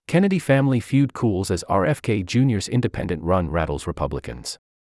Kennedy family feud cools as RFK Jr.'s independent run rattles Republicans.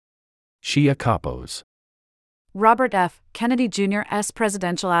 Shia capos. Robert F. Kennedy Jr.'s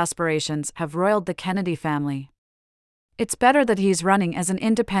presidential aspirations have roiled the Kennedy family. It's better that he's running as an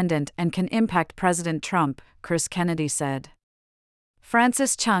independent and can impact President Trump, Chris Kennedy said.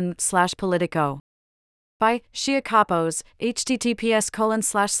 Francis Chung /Politico. By Shia capos,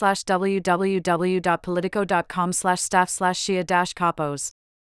 https://www.politico.com/staff/shia-capos.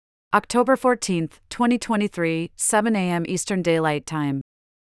 October 14, 2023, 7 a.m. Eastern Daylight Time.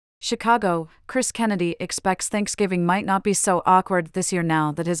 Chicago, Chris Kennedy expects Thanksgiving might not be so awkward this year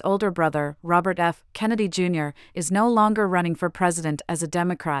now that his older brother, Robert F. Kennedy Jr., is no longer running for president as a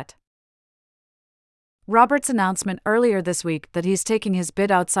Democrat. Robert's announcement earlier this week that he's taking his bid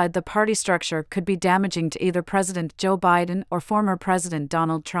outside the party structure could be damaging to either President Joe Biden or former President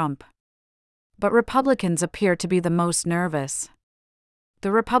Donald Trump. But Republicans appear to be the most nervous.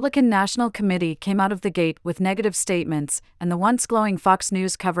 The Republican National Committee came out of the gate with negative statements, and the once glowing Fox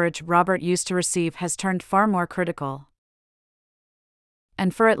News coverage Robert used to receive has turned far more critical.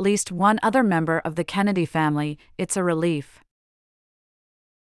 And for at least one other member of the Kennedy family, it's a relief.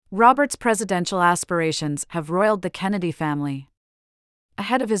 Robert's presidential aspirations have roiled the Kennedy family.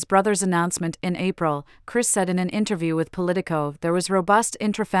 Ahead of his brother's announcement in April, Chris said in an interview with Politico there was robust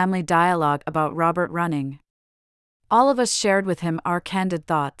intra-family dialogue about Robert running. All of us shared with him our candid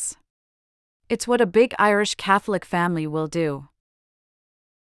thoughts. It's what a big Irish Catholic family will do.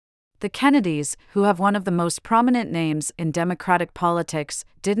 The Kennedys, who have one of the most prominent names in Democratic politics,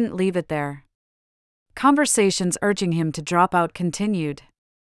 didn't leave it there. Conversations urging him to drop out continued.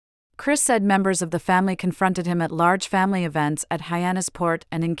 Chris said members of the family confronted him at large family events at Hyannisport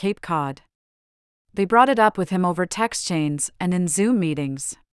and in Cape Cod. They brought it up with him over text chains and in Zoom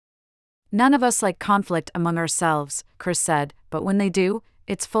meetings. None of us like conflict among ourselves, Chris said, but when they do,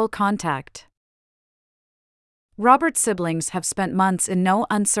 it's full contact. Robert's siblings have spent months in no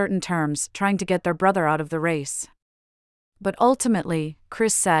uncertain terms trying to get their brother out of the race. But ultimately,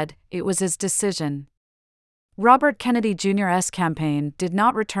 Chris said, it was his decision. Robert Kennedy Jr.'s campaign did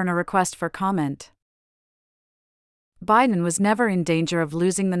not return a request for comment. Biden was never in danger of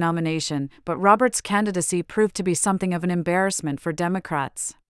losing the nomination, but Robert's candidacy proved to be something of an embarrassment for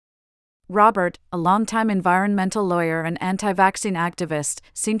Democrats. Robert, a longtime environmental lawyer and anti-vaccine activist,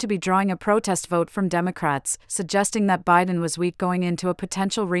 seemed to be drawing a protest vote from Democrats, suggesting that Biden was weak going into a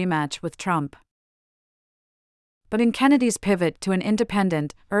potential rematch with Trump. But in Kennedy's pivot to an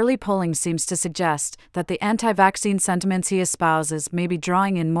independent, early polling seems to suggest that the anti-vaccine sentiments he espouses may be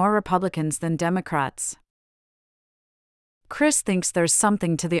drawing in more Republicans than Democrats. Chris thinks there's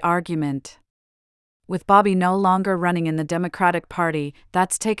something to the argument. With Bobby no longer running in the Democratic Party,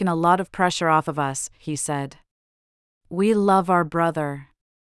 that's taken a lot of pressure off of us, he said. We love our brother.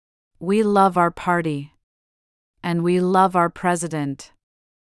 We love our party. And we love our president.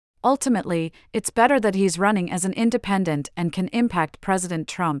 Ultimately, it's better that he's running as an independent and can impact President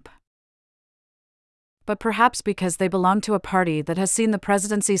Trump. But perhaps because they belong to a party that has seen the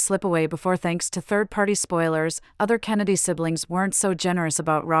presidency slip away before thanks to third-party spoilers, other Kennedy siblings weren't so generous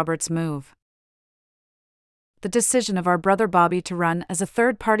about Robert's move. The decision of our brother Bobby to run as a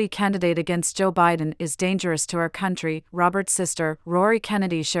third-party candidate against Joe Biden is dangerous to our country, Robert's sister, Rory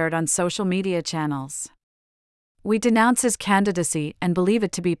Kennedy, shared on social media channels. We denounce his candidacy and believe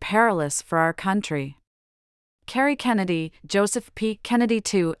it to be perilous for our country. Kerry Kennedy, Joseph P. Kennedy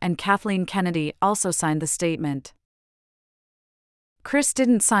II, and Kathleen Kennedy also signed the statement. Chris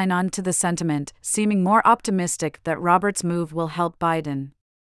didn't sign on to the sentiment, seeming more optimistic that Robert's move will help Biden.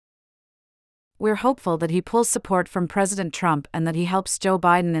 We're hopeful that he pulls support from President Trump and that he helps Joe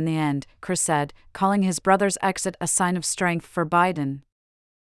Biden in the end, Chris said, calling his brother's exit a sign of strength for Biden.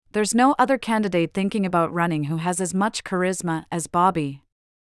 There's no other candidate thinking about running who has as much charisma as Bobby.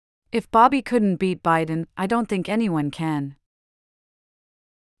 If Bobby couldn't beat Biden, I don't think anyone can.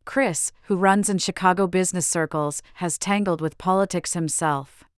 Chris, who runs in Chicago business circles, has tangled with politics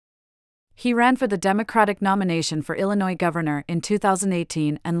himself. He ran for the Democratic nomination for Illinois governor in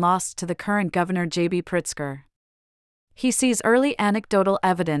 2018 and lost to the current governor J.B. Pritzker. He sees early anecdotal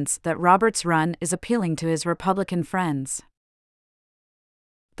evidence that Robert's run is appealing to his Republican friends.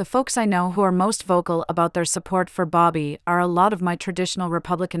 The folks I know who are most vocal about their support for Bobby are a lot of my traditional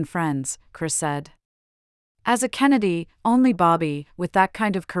Republican friends, Chris said. As a Kennedy, only Bobby, with that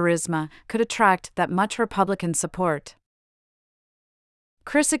kind of charisma, could attract that much Republican support.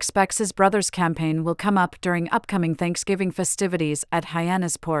 Chris expects his brother's campaign will come up during upcoming Thanksgiving festivities at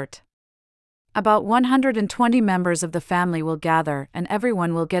Hyannisport. About 120 members of the family will gather, and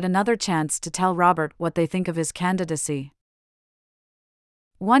everyone will get another chance to tell Robert what they think of his candidacy.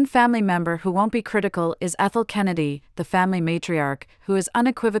 One family member who won't be critical is Ethel Kennedy, the family matriarch, who is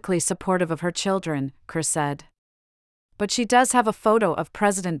unequivocally supportive of her children, Chris said. But she does have a photo of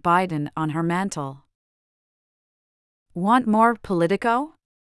President Biden on her mantle. Want more Politico?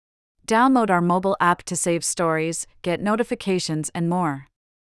 Download our mobile app to save stories, get notifications, and more.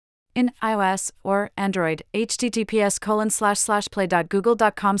 In iOS or Android,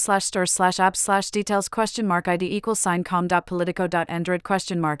 https://play.google.com/store/apps/details?ID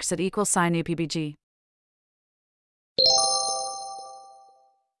 =com.politico.android?@APBG